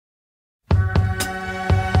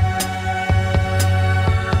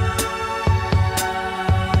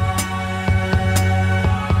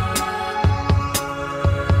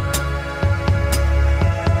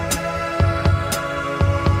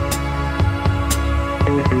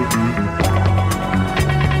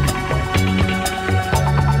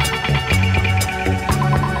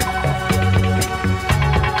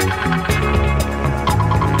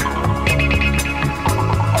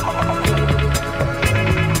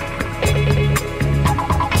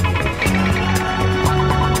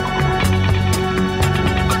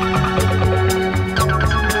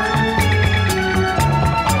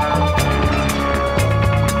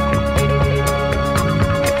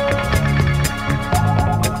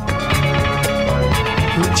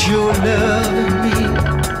Your love in me,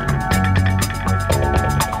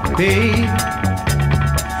 babe.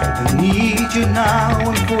 I need you now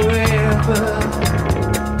and forever.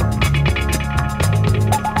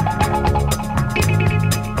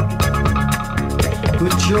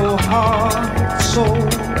 Put your heart, soul,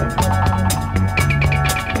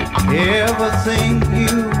 everything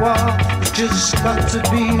you are, it's just got to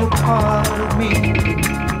be a part of me.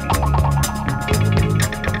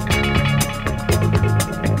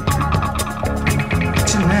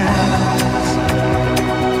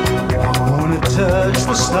 Touch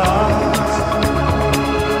the stars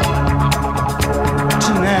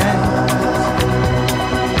tonight.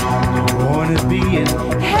 I wanna be in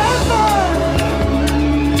heaven.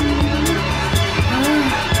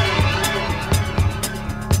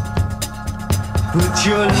 Put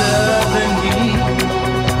your love in me.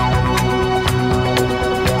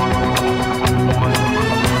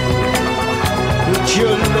 Put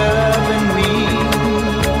your love in me.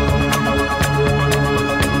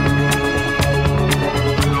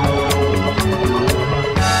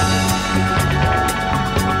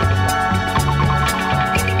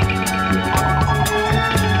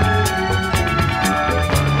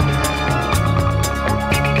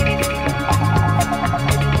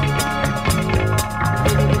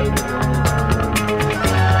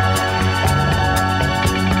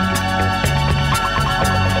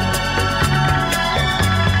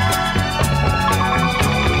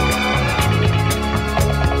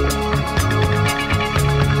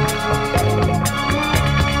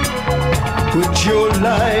 Put your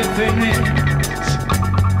life in it.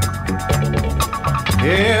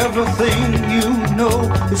 Everything you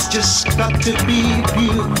know, it's just got to be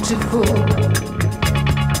beautiful.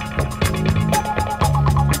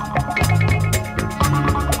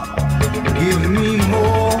 Give me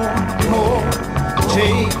more, more.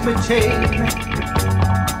 Take me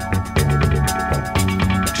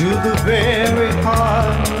to the very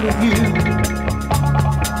heart of you.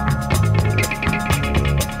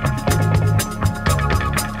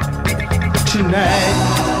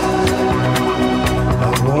 Tonight,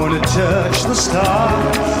 I wanna touch the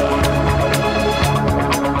stars.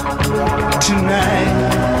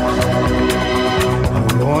 Tonight, I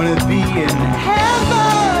wanna be in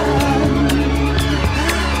heaven.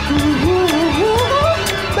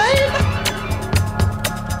 Ooh, baby.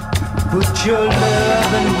 Put your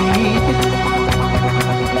love in me.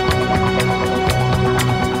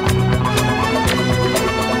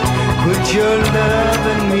 Put your love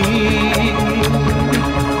in me.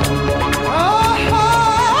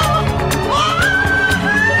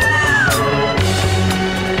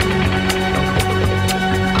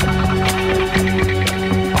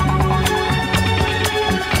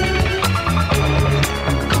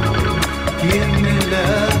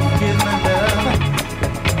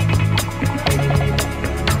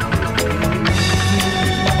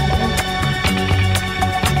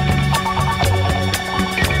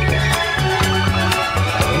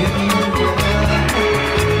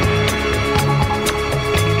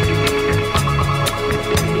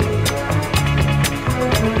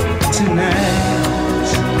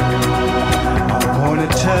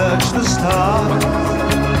 Touch the stars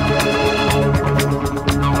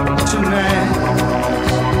tonight.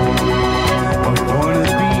 I wanna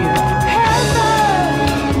be in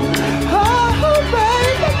heaven. Oh,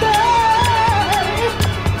 baby, babe.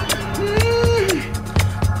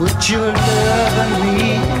 Put your love in